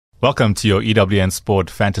Welcome to your EWN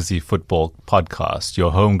Sport Fantasy Football podcast,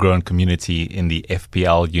 your homegrown community in the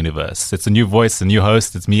FPL universe. It's a new voice, a new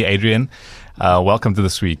host. It's me, Adrian. Welcome to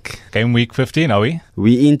this week. Game week 15, are we?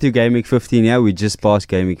 We into game week 15, yeah. We just passed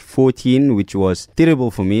game week 14, which was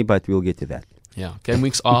terrible for me, but we'll get to that. Yeah, game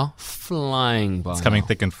weeks are flying by. It's coming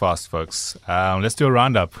thick and fast, folks. Let's do a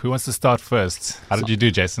roundup. Who wants to start first? How did you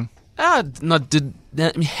do, Jason?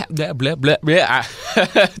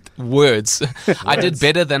 Words. I did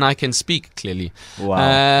better than I can speak, clearly.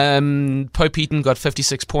 Wow. Pope Eaton got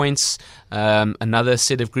 56 points. Another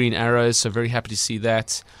set of green arrows, so very happy to see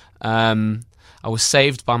that. I was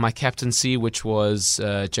saved by my captaincy, which was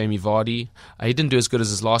Jamie Vardy. He didn't do as good as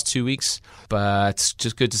his last 2 weeks, but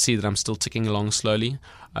just good to see that I'm still ticking along slowly.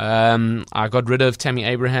 I got rid of Tammy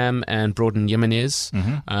Abraham and Broughton Jimenez.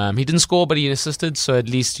 Mm-hmm. He didn't score, but he assisted, so at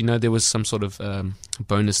least, there was some sort of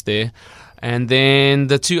bonus there. And then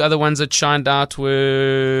the two other ones that shined out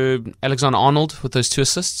were Alexander-Arnold with those 2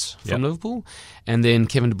 assists from Liverpool, and then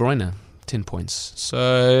Kevin De Bruyne, 10 points.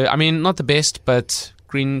 So, not the best, but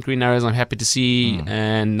green arrows I'm happy to see,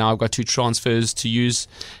 and now I've got 2 transfers to use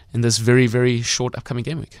in this very, very short upcoming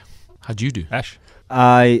game week. How'd you do? Ash?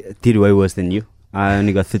 I did way worse than you. I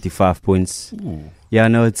only got 35 points. Ooh. Yeah,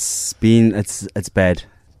 no, it's bad.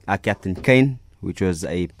 Our captain Kane, which was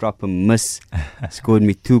a proper miss, scored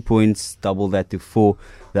me 2 points, doubled that to 4.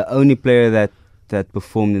 The only player that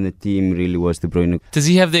performed in the team really was De Bruyne. Does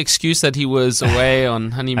he have the excuse that he was away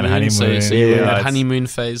on honeymoon? So you're in that honeymoon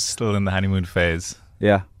phase? Still in the honeymoon phase.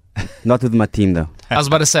 Yeah, not with my team though. I was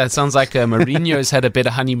about to say, it sounds like Mourinho's had a better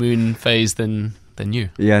honeymoon phase than you.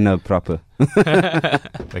 Yeah, no, proper.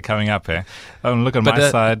 They're coming up, eh? Look on my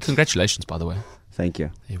side. Congratulations, by the way. Thank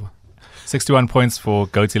you. There you are. 61 points for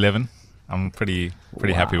GOAT 11. I'm pretty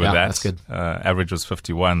happy with that. That's good. Average was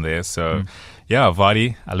 51 there. So,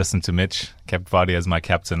 Vardy, I listened to Mitch, kept Vardy as my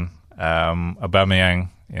captain. Aubameyang,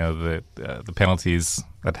 the penalties,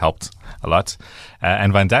 that helped a lot.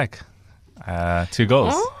 And Van Dijk, 2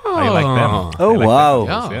 goals. How you like them? Oh, wow.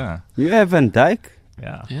 Yeah. You have Van Dijk?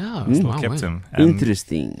 Yeah. Yeah. Still kept him. And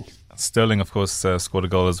Interesting. Sterling, of course, scored a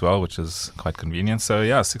goal as well, which is quite convenient.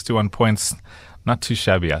 So, 61 points. Not too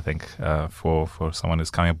shabby, I think, for someone who's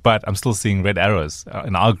coming. But I'm still seeing red arrows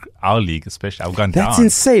in our league, especially. I've gone down. That's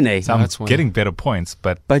insane, eh? So I'm getting better points,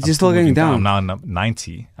 but you're still going down. I'm now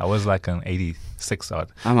 90. I was like an 86 odd.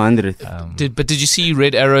 I'm 100. Did you see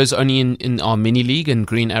red arrows only in our mini league and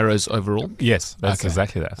green arrows overall? Yes, that's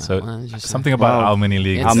exactly that. So just something about our mini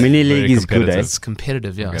league. Our mini league is good, eh? It's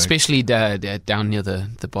competitive, yeah. Especially down near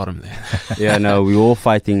the bottom there. Yeah, no, we're all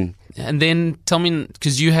fighting. And then tell me,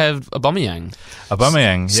 because you have Aubameyang.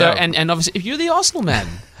 So, and obviously, if you're the Arsenal man,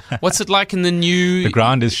 what's it like in the new... The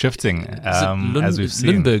ground is shifting, as we've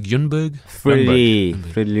seen. Ljungberg? Freddie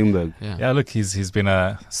Ljungberg. Yeah, look, he's been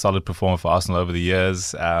a solid performer for Arsenal over the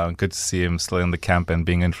years. Good to see him still in the camp and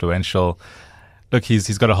being influential. Look,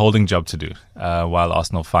 he's got a holding job to do while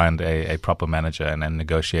Arsenal find a proper manager and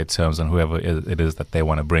negotiate terms on whoever it is that they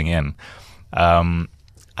want to bring in.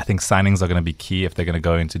 I think signings are going to be key if they're going to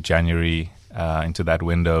go into January, into that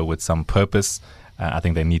window with some purpose. I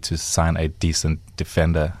think they need to sign a decent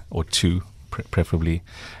defender or 2, preferably.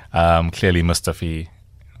 Clearly, Mustafi,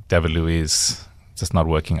 David Luiz, just not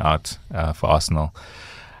working out for Arsenal.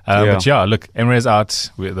 But look, Emre's out.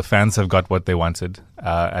 The fans have got what they wanted.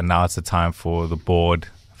 And now it's the time for the board,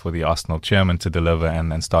 for the Arsenal chairman to deliver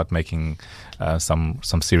and start making some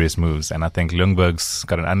serious moves. And I think Ljungberg's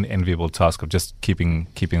got an unenviable task of just keeping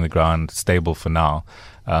the ground stable for now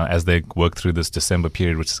as they work through this December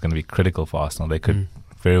period, which is going to be critical for Arsenal. They could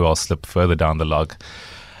very well slip further down the log.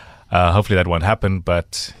 Hopefully that won't happen.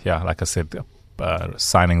 But like I said,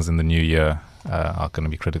 signings in the new year are going to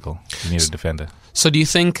be critical. You need a defender. So do you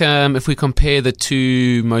think if we compare the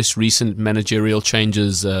 2 most recent managerial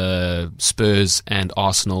changes, Spurs and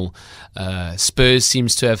Arsenal, Spurs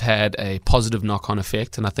seems to have had a positive knock-on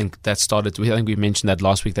effect, and I think that started. I think we mentioned that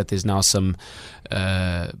last week, that there's now some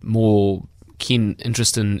more keen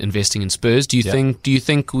interest in investing in Spurs. Do you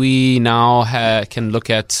think we now can look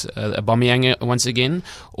at Aubameyang once again,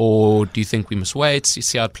 or do you think we must wait,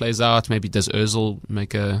 see how it plays out? Maybe does Ozil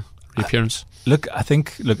make a reappearance? I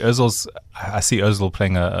think Ozil's. I see Ozil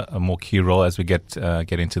playing a more key role as we get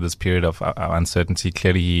into this period of uncertainty.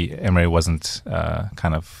 Clearly, Emre wasn't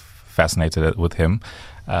kind of fascinated with him.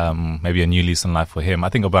 Maybe a new lease on life for him. I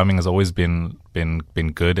think Aubameyang has always been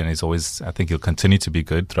good, and I think he'll continue to be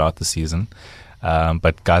good throughout the season.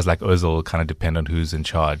 But guys like Ozil kind of depend on who's in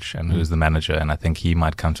charge and who's the manager, and I think he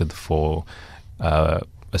might come to the fore,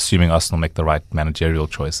 assuming Arsenal make the right managerial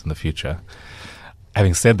choice in the future.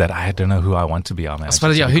 Having said that, I don't know who I want to be our manager.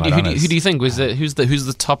 But yeah, to be quite honest. who do you think? Who's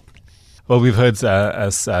the top? Well, we've heard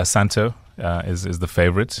Santo is the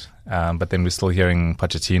favorite, but then we're still hearing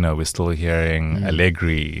Pochettino. We're still hearing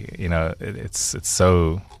Allegri. It's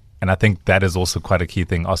so, and I think that is also quite a key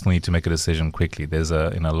thing. Arsenal need to make a decision quickly. There's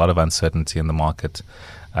a lot of uncertainty in the market.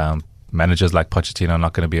 Managers like Pochettino are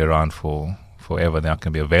not going to be around forever. They're not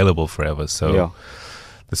going to be available forever. So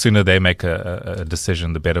the sooner they make a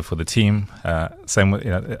decision, the better for the team. Same with,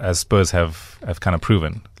 as Spurs have kind of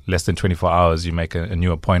proven. Less than 24 hours, you make a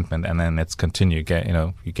new appointment, and then let's continue.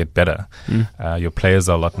 You get better. Your players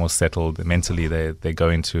are a lot more settled mentally. They go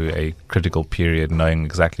into a critical period, knowing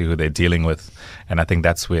exactly who they're dealing with, and I think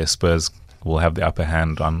that's where Spurs will have the upper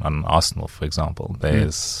hand on Arsenal, for example.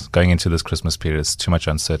 There's going into this Christmas period, there's too much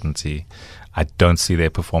uncertainty. I don't see their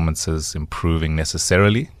performances improving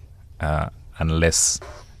necessarily, unless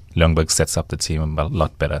Ljungberg sets up the team a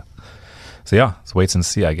lot better. So yeah, let's wait and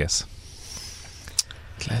see, I guess.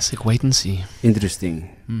 Classic wait and see.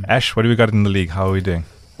 Interesting. Ash, what do we got in the league? How are we doing?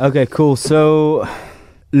 Okay, cool. So,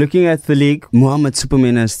 looking at the league, Mohamed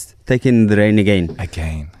Superman has taken the reign again.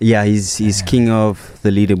 Yeah, he's king of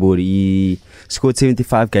the leaderboard. He scored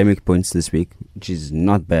 75 game week points this week, which is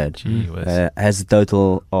not bad. Has a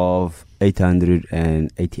total of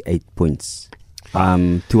 888 points.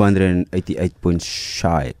 288 points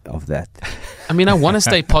shy of that. I mean, I want to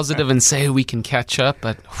stay positive and say we can catch up,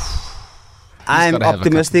 but I'm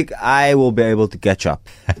optimistic I will be able to catch up.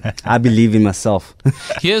 I believe in myself.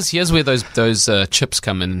 Here's where those chips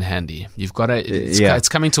come in handy. You've got it's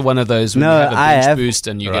coming to one of those when you have a bench boost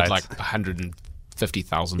and you get like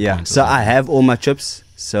 150,000 points. So I have all my chips,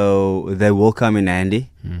 so they will come in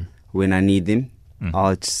handy when I need them.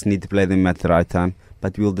 I'll just need to play them at the right time.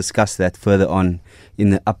 But we'll discuss that further on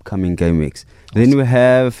in the upcoming game weeks. Then we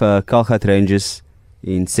have Kalgat Rangers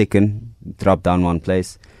in second, dropped down one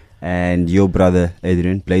place. And your brother,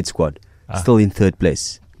 Adrian, Blade Squad, still in third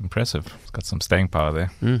place. Impressive. It's got some staying power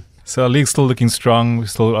there. So our league's still looking strong. We're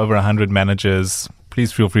still over 100 managers.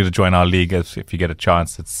 Please feel free to join our league if you get a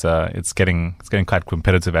chance. It's getting quite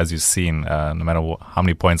competitive, as you've seen. No matter how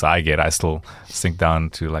many points I get, I still sink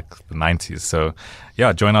down to like the 90s. So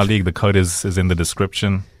yeah, join our league. The code is in the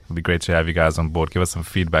description. It'll be great to have you guys on board. Give us some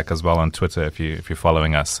feedback as well on Twitter if you're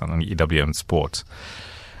following us on EWM Sport.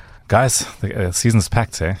 Guys, the season's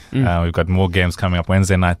packed, eh? We've got more games coming up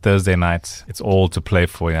Wednesday night, Thursday night. It's all to play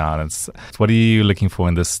for now. What are you looking for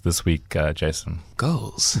in this week, Jason?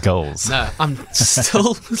 Goals. No, I'm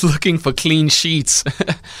still looking for clean sheets.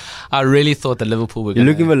 I really thought that Liverpool were going to...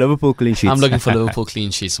 You're looking for Liverpool clean sheets? I'm looking for Liverpool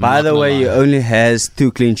clean sheets. By the way, he only has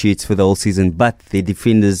 2 clean sheets for the whole season, but the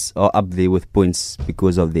defenders are up there with points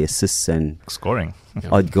because of the assists and... scoring.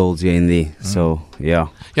 Odd goals here and there. So, yeah.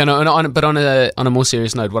 Yeah, no, but on a more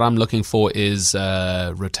serious note, what I'm looking for is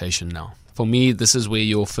rotation now. For me, this is where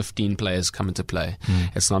your 15 players come into play.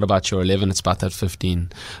 It's not about your 11, it's about that 15.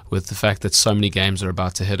 With the fact that so many games are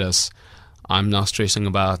about to hit us, I'm now stressing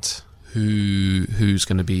about who's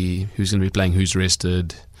going to be playing, who's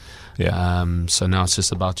rested. Yeah. So now it's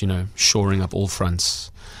just about shoring up all fronts.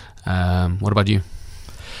 What about you?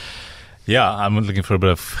 Yeah, I'm looking for a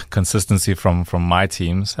bit of consistency from my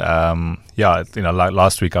teams. Like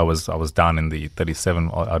last week I was down in the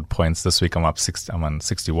 37 odd points. This week I'm on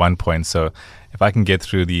 61 points. So if I can get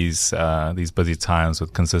through these busy times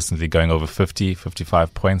with consistently going over 50,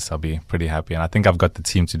 55 points, I'll be pretty happy. And I think I've got the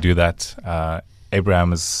team to do that.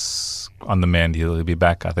 Abraham is on the mend. He'll be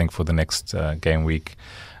back, I think, for the next game week.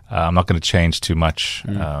 I'm not going to change too much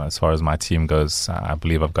as far as my team goes. I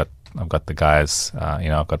believe I've got the guys.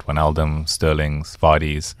 I've got Wijnaldum, Sterling,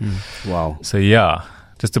 Vardy's. Wow. So yeah,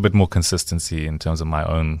 just a bit more consistency in terms of my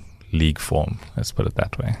own league form. Let's put it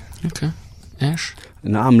that way. Okay. Ash?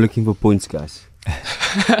 No, I'm looking for points, guys.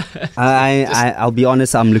 I'll be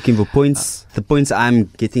honest, I'm looking for points. The points I'm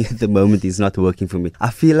getting at the moment is not working for me. I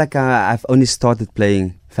feel like I've only started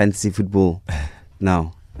playing fantasy football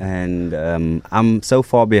now. And I'm so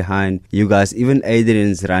far behind you guys. Even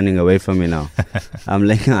Adrian's running away from me now. I'm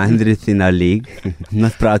like 100th in our league. I'm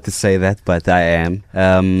not proud to say that, but I am.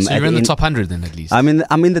 So you're in the top 100 then, at least? I'm in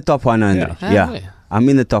the top 100. Yeah. I'm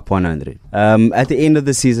in the top 100. At the end of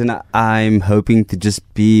the season, I'm hoping to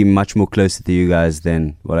just be much more closer to you guys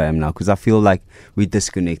than what I am now, because I feel like we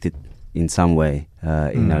disconnected in some way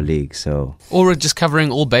in our league. So, or just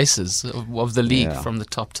covering all bases of the league from the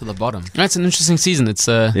top to the bottom. It's an interesting season. It's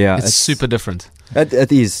super different.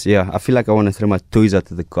 It is. Yeah, I feel like I want to throw my toys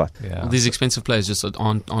out of the cart. Yeah. Well, these expensive players just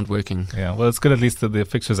aren't working. Yeah, well, it's good at least that the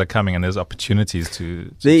fixtures are coming and there's opportunities to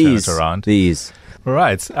turn it around. There is. All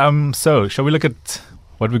right. So shall we look at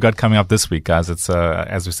What we got coming up this week, guys? It's,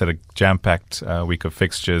 as we said, a jam-packed week of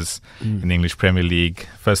fixtures in the English Premier League.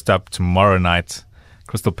 First up, tomorrow night,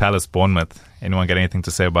 Crystal Palace, Bournemouth. Anyone got anything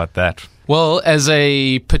to say about that? Well, as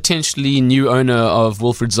a potentially new owner of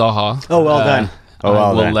Wilfried Zaha... Oh, well done.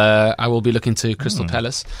 I will be looking to Crystal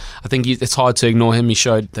Palace. I think it's hard to ignore him. He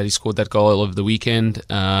showed that he scored that goal over the weekend,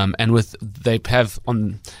 and they have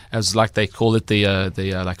on, as like they call it, the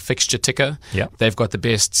like fixture ticker. Yeah, they've got the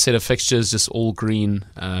best set of fixtures, just all green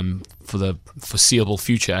for the foreseeable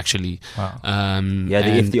future. Actually, wow. The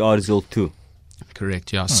FDR is all too.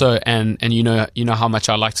 Correct, yeah. So and you know how much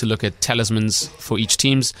I like to look at talismans for each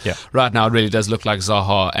teams. Yeah. Right now it really does look like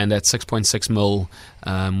Zaha, and at 6.6 mil,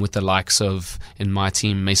 with the likes of in my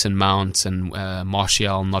team Mason Mount and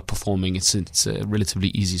Martial not performing, it's a relatively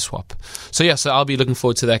easy swap. So yeah, so I'll be looking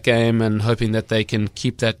forward to that game and hoping that they can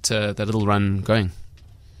keep that little run going.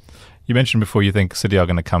 You mentioned before you think City are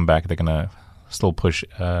going to come back. They're going to still push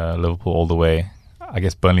Liverpool all the way. I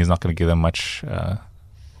guess Burnley is not going to give them much.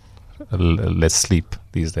 Less sleep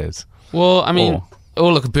these days. Well, I mean,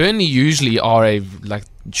 look, Burnley usually are like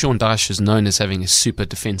Sean Dyche is known as having a super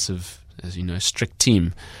defensive, strict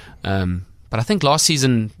team. But I think last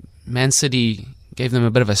season Man City gave them a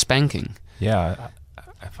bit of a spanking. Yeah,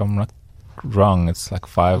 if I'm not wrong, it's like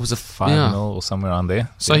 5-0 or somewhere around there.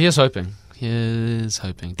 So here's hoping.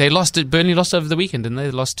 Burnley lost over the weekend, and they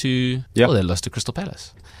lost to they lost to Crystal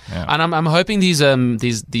Palace. Yeah. And I'm hoping these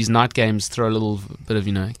night games throw a little bit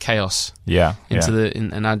of chaos into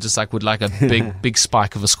and I just would like a big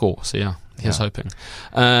spike of a score. So here's hoping.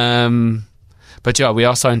 But we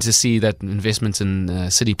are starting to see that investment in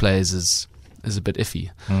City players is a bit iffy.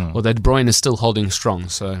 Although De Bruyne is still holding strong.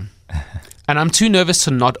 So, and I'm too nervous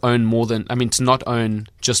to not own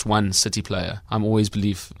just one City player. I'm always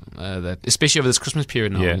believe that, especially over this Christmas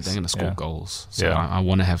period now, they're going to score goals. So I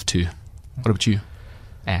want to have two. What about you,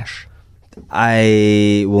 Ash?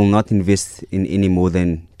 I will not invest in any more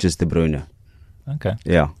than just De Bruyne. Okay.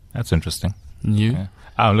 Yeah. That's interesting. You? Yeah.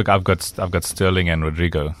 Oh, look, I've got Sterling and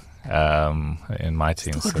Rodrigo in my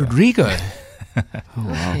team. Rodrigo.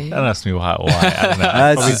 Don't ask me why. I don't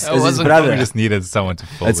know. It's his brother. We just needed someone to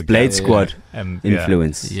fill It's the Blade gap. Squad And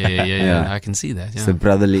influence. Yeah. I can see that. Yeah. It's the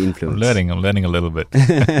brotherly influence. I'm learning a little bit.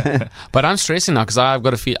 But I'm stressing now because I've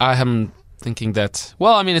got a feel. I am thinking that.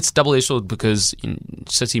 Well, I mean, it's double-edged sword because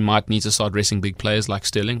City might need to start resting big players like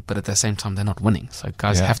Sterling, but at the same time they're not winning, so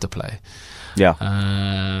guys have to play. Yeah.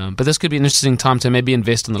 But this could be an interesting time to maybe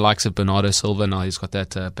invest in the likes of Bernardo Silva. Now he's got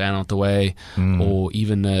that ban out the way, or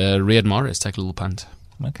even Riyad Mahrez take a little punt.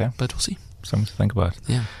 Okay, but we'll see. Something to think about.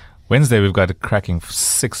 Yeah. Wednesday we've got a cracking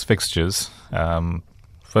 6 fixtures.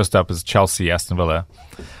 First up is Chelsea, Aston Villa.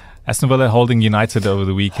 Aston Villa holding United over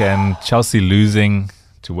the weekend. Chelsea losing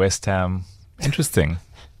to West Ham. Interesting.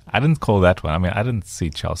 I didn't call that one. I mean, I didn't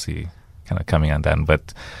see Chelsea kind of coming undone,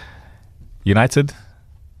 but United.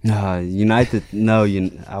 United. No, I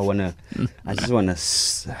don't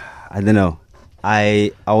know.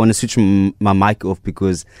 I want to switch my mic off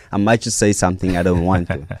because I might just say something I don't want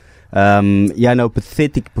to.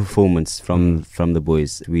 Pathetic performance from the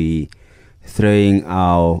boys. We throwing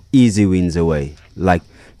our easy wins away. Like,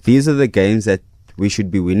 these are the games that we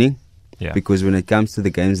should be winning. Yeah. Because when it comes to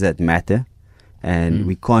the games that matter, and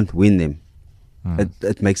we can't win them,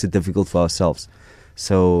 it makes it difficult for ourselves.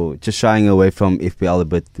 So just shying away from FPL a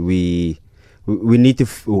bit, we need to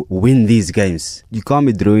win these games. You can't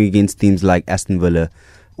be drawing against teams like Aston Villa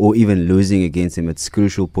or even losing against them. It's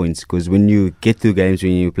crucial points because when you get to games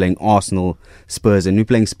when you're playing Arsenal, Spurs, and we're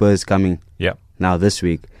playing Spurs coming now this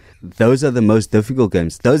week, those are the most difficult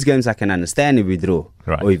games. Those games I can understand if we draw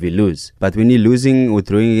or if we lose. But when you're losing or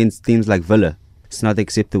drawing against teams like Villa, it's not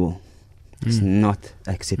acceptable. It's not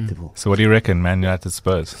acceptable. So what do you reckon, Man United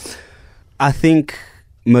Spurs? I think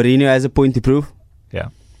Mourinho has a point to prove. Yeah.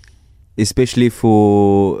 Especially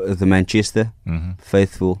for the Manchester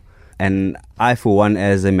faithful. And I, for one,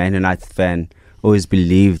 as a Man United fan, always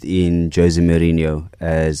believed in Jose Mourinho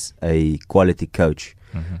as a quality coach.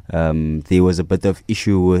 There was a bit of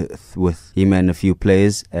issue with him and a few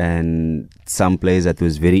players, and some players that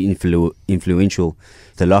was very influential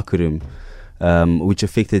the locker room, which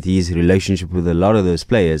affected his relationship with a lot of those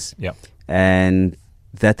players. Yeah. And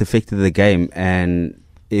that affected the game. And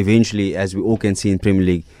eventually, as we all can see in Premier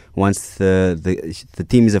League, once the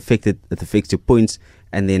team is affected, it affects your points,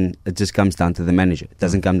 and then it just comes down to the manager. It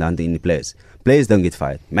doesn't come down to any players. Players don't get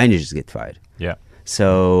fired. Managers get fired. Yeah.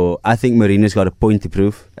 So I think Mourinho's got a point to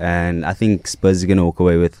prove, and I think Spurs are going to walk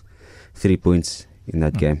away with 3 points in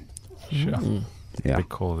that game. Sure. Yeah. Big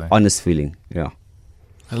call there. Honest feeling. Yeah.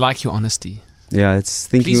 I like your honesty. Yeah, it's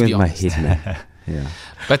thinking Please with be my honest. head, man. Yeah.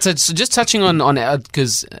 But so just touching on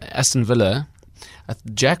because Aston Villa,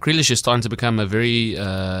 Jack Grealish is starting to become a very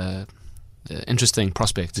interesting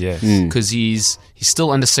prospect. Yes. Because he's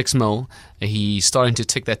still under 6 mil. He's starting to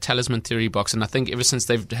tick that talisman theory box, and I think ever since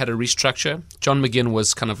they've had a restructure, John McGinn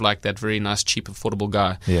was kind of like that very nice, cheap, affordable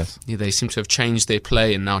guy. Yes. Yeah, they seem to have changed their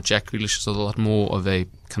play, and now Jack Grealish is a lot more of a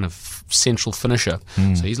kind of central finisher.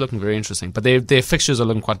 So he's looking very interesting. But their fixtures are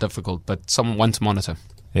looking quite difficult, but one to monitor.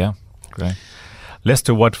 Yeah, great.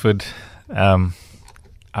 Leicester, Watford. I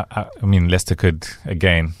mean, Leicester could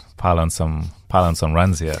again pile on some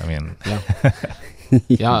runs here. I mean,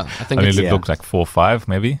 Yeah, I think it looked like 4-5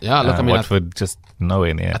 maybe. Yeah, look, I mean, Watford just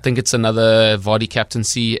nowhere near. I think it's another Vardy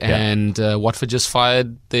captaincy, and Watford just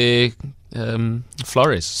fired their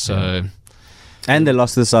Flores. So And they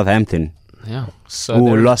lost to Southampton. yeah, so Who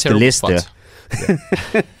they're in a lost to terrible Leicester.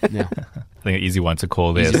 spot. Yeah, I think an easy one to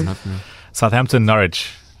call there. easy enough, yeah. Southampton, Norwich.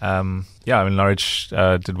 I mean, Norwich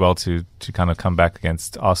did well to kind of come back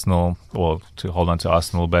against Arsenal, or to hold on to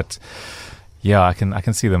Arsenal. But yeah, I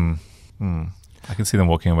can see them. I can see them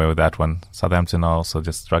walking away with that one. Southampton are also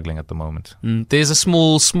just struggling at the moment. There's a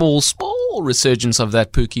small resurgence of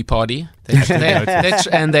that Pookie party,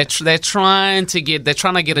 and they're trying to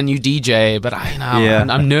get a new DJ. But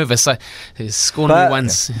I'm nervous. He's scored me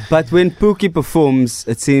once. But when Pookie performs,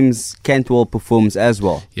 it seems Cantwell performs as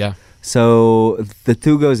well. Yeah. So the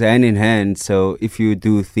two goes hand in hand. So if you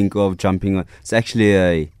do think of jumping on, it's actually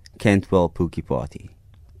a Cantwell Pookie party.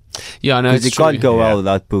 Yeah, I know. Because you can't go well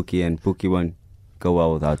without Pookie, and Pookie won't go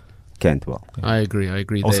well without Cantwell. I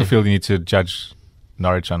agree. Also feel you need to judge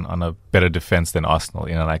Norwich on a better defense than Arsenal.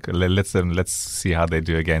 You know, like let's see how they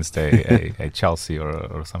do against a Chelsea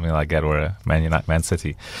or something like that, or a Man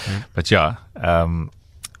City. But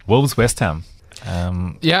Wolves, West Ham. I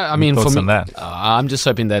mean, for thoughts me, on that? I'm just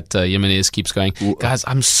hoping that Jimenez keeps going. Guys,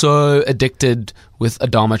 I'm so addicted with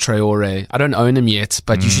Adama Traore. I don't own him yet,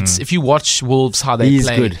 but you should. If you watch Wolves, how they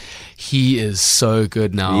play, good. He is so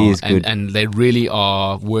good now, He is good. and they really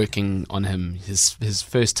are working on him. His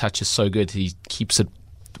first touch is so good. He keeps it,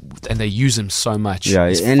 and they use him so much. Yeah,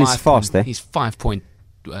 and he's fast. He's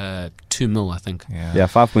 5.2 mil, I think. Yeah,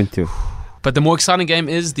 5.2. But the more exciting game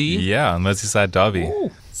is the Merseyside derby. Ooh.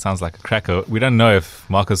 Sounds like a cracker. We don't know if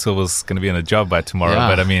Marco Silva's going to be in the job by tomorrow,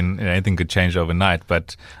 but I mean, anything could change overnight.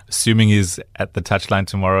 But assuming he's at the touchline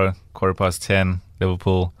tomorrow, 10:15,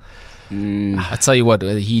 Liverpool. I tell you what,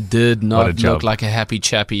 he did not look like a happy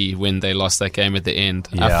chappy when they lost that game at the end.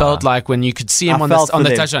 Yeah. I felt like when you could see him on the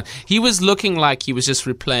touchline, he was looking like he was just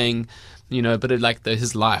replaying, but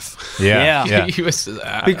his life. Yeah. He was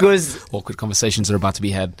Because awkward conversations are about to be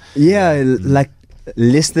had. Yeah, like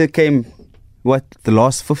Leicester came, the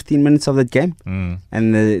last 15 minutes of that game,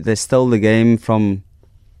 and they stole the game from.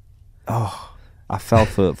 I fell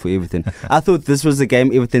for Everton. I thought this was the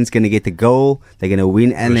game Everton's going to get a goal, they're going to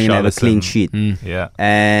win, and they're going to have a clean sheet. Yeah,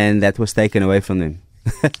 and that was taken away from them.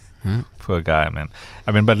 Poor guy, man.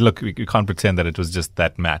 I mean, but look, you can't pretend that it was just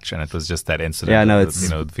that match and it was just that incident. Yeah, no,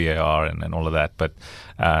 with VAR and all of that. But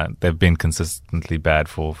they've been consistently bad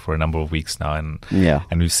for a number of weeks now, and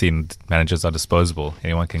we've seen managers are disposable.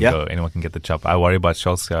 Anyone can go. Anyone can get the job. I worry about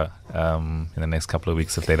Solskjaer in the next couple of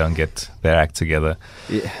weeks if they don't get their act together.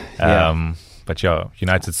 But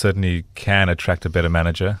United certainly can attract a better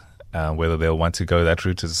manager. Whether they'll want to go that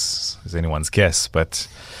route is anyone's guess. But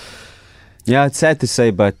yeah, it's sad to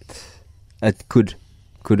say, but it could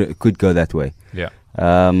go that way. Yeah.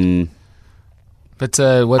 But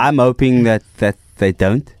I'm hoping that they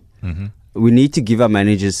don't. Mm-hmm. We need to give our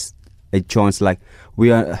managers a chance. Like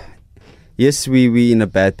we are, yes, we in a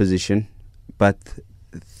bad position, but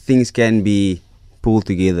things can be pulled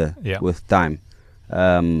together with time.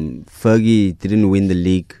 Fergie didn't win the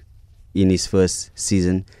league in his first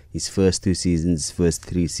season, his first 2 seasons, first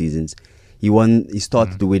 3 seasons. He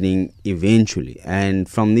started winning eventually, and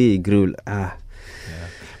from there he grew. I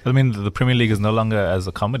mean, the Premier League is no longer as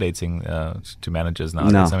accommodating to managers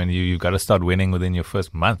nowadays. No. I mean, you've got to start winning within your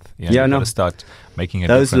first month. You've got to start making a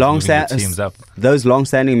those difference, moving your teams up. Those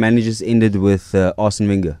long-standing managers ended with Arsene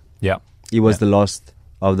Wenger. Yeah. He was the last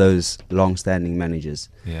of those long-standing managers.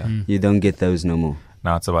 Yeah. You don't get those no more.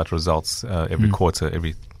 Now it's about results every quarter,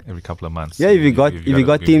 every couple of months. Yeah, if you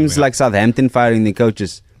got teams like Southampton firing the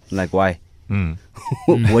coaches, like why?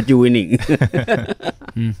 What you winning?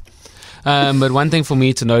 But one thing for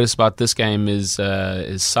me to notice about this game is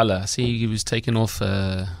Salah. See, he was taken off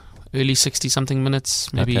early 60-something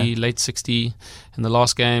minutes, maybe late 60 in the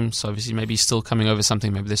last game. So obviously maybe he's still coming over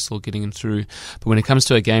something. Maybe they're still getting him through. But when it comes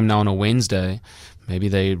to a game now on a Wednesday, maybe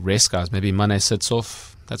they rest guys. Maybe Mane sits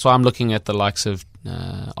off. That's why I'm looking at the likes of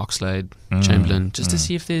Oxlade, Chamberlain, just to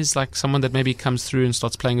see if there's like someone that maybe comes through and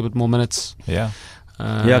starts playing a bit more minutes. Yeah.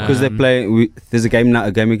 Because they play. There's a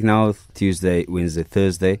game week now, Tuesday, Wednesday,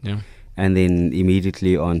 Thursday, and then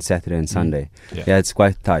immediately on Saturday and Sunday. Yeah, it's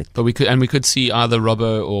quite tight. But we could see either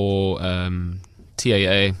Robbo or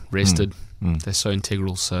TAA rested. They're so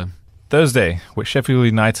integral. So Thursday with Sheffield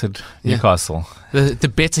United, Newcastle.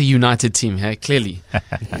 The better United team, hey, clearly.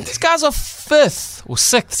 These guys are 5th or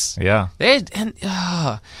 6th. Yeah. They're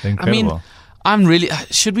Incredible. I mean, I'm really.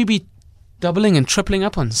 Should we be doubling and tripling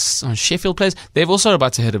up on Sheffield players? They've also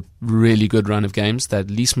about to hit a really good run of games.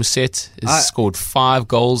 That Lys Mousset has scored 5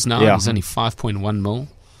 goals now. He's only 5.1 mil.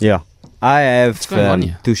 Yeah. I have What's going on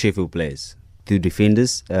here? 2 Sheffield players. 2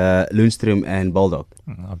 defenders, Lundstrom and Baldock.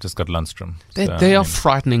 I've just got Lundstrom. They are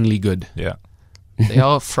frighteningly good. Yeah. They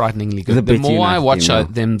are frighteningly good. The more I watch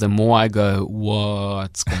them, the more I go,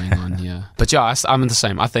 what's going on here? But yeah, I'm the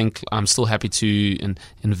same. I think I'm still happy to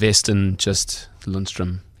invest in just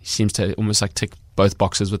Lundstrom. He seems to almost like tick both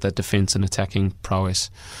boxes with that defense and attacking prowess.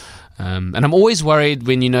 And I'm always worried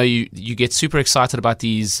when you get super excited about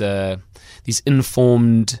these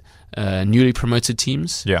informed, newly promoted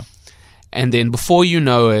teams. Yeah. And then before you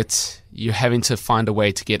know it, you're having to find a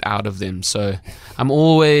way to get out of them. So I'm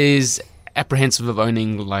always apprehensive of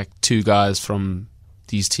owning like 2 guys from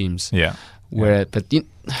these teams. Yeah. But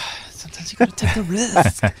sometimes you got to take the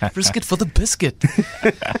risk. Risk it for the biscuit.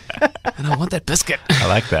 And I want that biscuit. I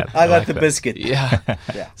like that. I got like the that. biscuit. Yeah.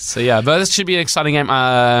 So yeah, but this should be an exciting game.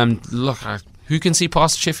 Look, who can see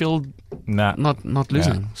past Sheffield Nah. not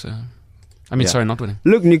losing? So. I mean, sorry, not winning.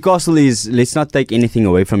 Look, Newcastle is. Let's not take anything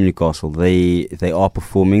away from Newcastle. They are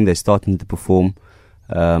performing. They're starting to perform.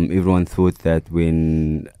 Everyone thought that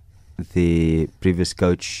when the previous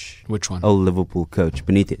coach, which one? Old Liverpool coach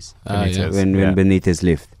Benitez, Benitez. when Benitez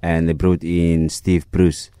left, and they brought in Steve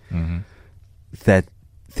Bruce, that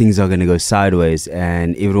things are going to go sideways,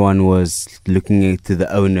 and everyone was looking to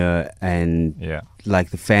the owner, and like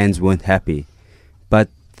the fans weren't happy, but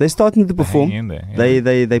they're starting to perform. Hanging in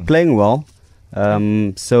there, They're playing well.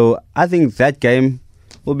 So I think that game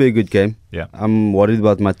will be a good game. Yeah. I'm worried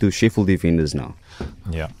about my 2 Sheffield defenders now.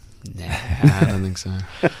 Yeah. Nah, I don't think so.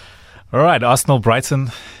 All right, Arsenal, Brighton.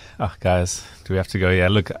 Oh, guys, do we have to go? Yeah,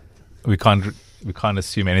 look, we can't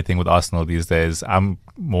assume anything with Arsenal these days. I'm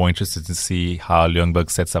more interested to see how Ljungberg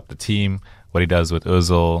sets up the team, what he does with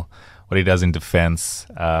Ozil, what he does in defense.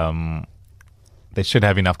 They should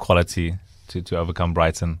have enough quality to overcome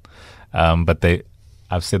Brighton, but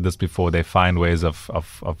I've said this before, they find ways of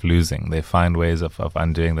losing. They find ways of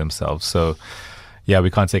undoing themselves. So, yeah,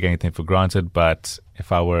 we can't take anything for granted, but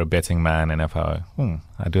if I were a betting man and if I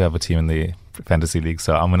do have a team in the fantasy league,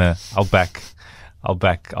 so I'll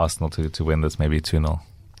back Arsenal to win this, maybe 2-0.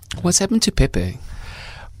 What's happened to Pepe?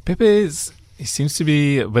 Pepe he seems to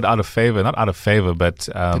be a bit out of favor. Not out of favor, but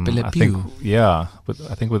I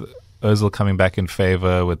think with Ozil coming back in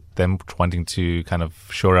favor, with them wanting to kind of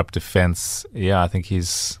shore up defense, I think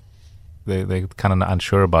they're kind of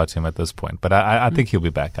unsure about him at this point. But I think he'll be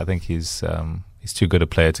back. I think he's too good a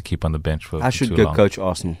player to keep on the bench for I should too go long. coach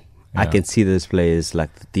Arsenal. I can see those players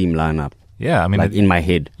like the team lineup. Yeah, I mean, like in my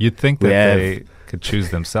head. You'd think that they could choose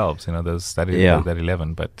themselves, that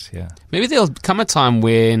 11, but yeah. Maybe there'll come a time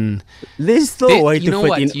when there's still a way to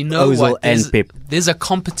fit in Ozil and Pep. There's a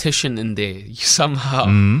competition in there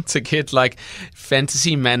somehow to get like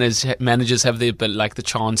fantasy managers have the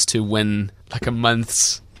chance to win like a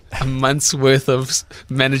month's worth of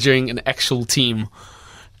managing an actual team.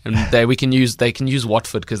 And they can use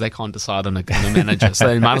Watford because they can't decide on a manager, so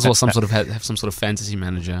they might as well have some sort of fantasy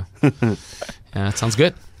manager. Yeah, it sounds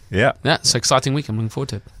good. Yeah, it's an exciting week. I'm looking forward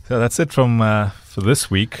to it. So that's it from for this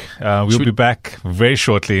week. We'll be back very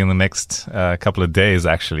shortly in the next couple of days,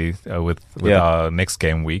 actually, with our next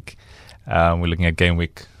game week. We're looking at game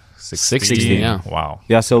week 16. Yeah. Wow.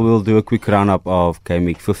 Yeah, so we'll do a quick roundup of game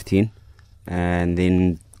week 15, and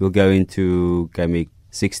then we'll go into game week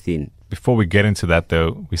 16. Before we get into that,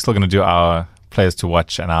 though, we're still going to do our players to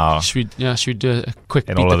watch and our... Should we do a quick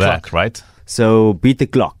and beat all the of clock? that, right? So, beat the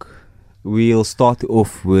clock. We'll start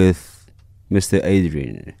off with Mr.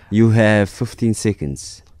 Adrian. You have 15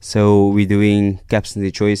 seconds. So, we're doing captain of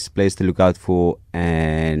the choice, players to look out for,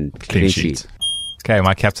 and clean sheet. Okay,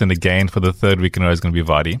 my captain again for the 3rd week in a row is going to be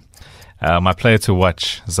Vardy. My player to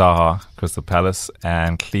watch, Zaha, Crystal Palace.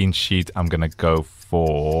 And clean sheet, I'm going to go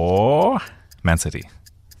for Man City.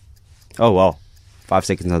 Oh, wow. 5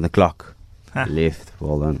 seconds on the clock. Left.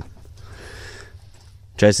 Well done.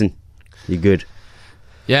 Jason, you good?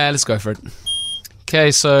 Yeah, let's go for it.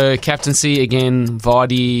 Okay, so captaincy again,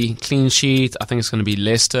 Vardy, clean sheet. I think it's going to be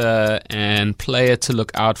Leicester. And player to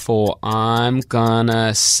look out for, I'm going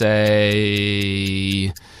to say...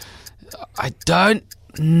 I don't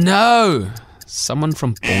know. Someone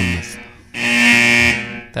from Bournemouth.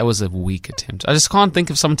 That was a weak attempt. I just can't think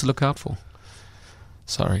of someone to look out for.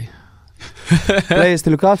 Sorry. Players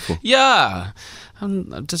to look out for. Yeah,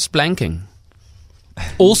 I'm just blanking.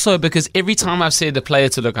 Also, because every time I've said the player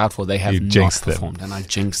to look out for, they have not performed, and I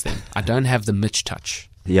jinx them. I don't have the Mitch touch.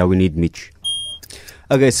 Yeah, we need Mitch.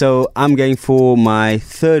 Okay, so I'm going for my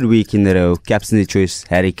third week in a row. Captaincy choice,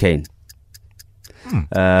 Harry Kane.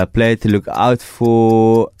 Player to look out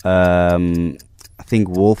for, I think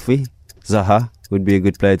Wolfie Zaha would be a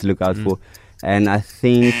good player to look out for, and I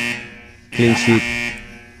think clean sheet.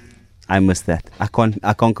 I missed that. I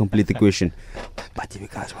can't complete the question. But if you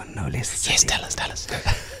guys want to know less, yes, tell us.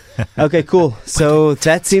 Okay, cool. So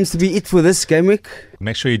that seems to be it for this game week.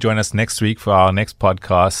 Make sure you join us next week for our next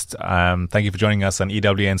podcast. Thank you for joining us on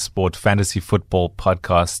EWN Sport Fantasy Football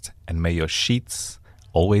Podcast, and may your sheets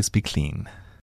always be clean.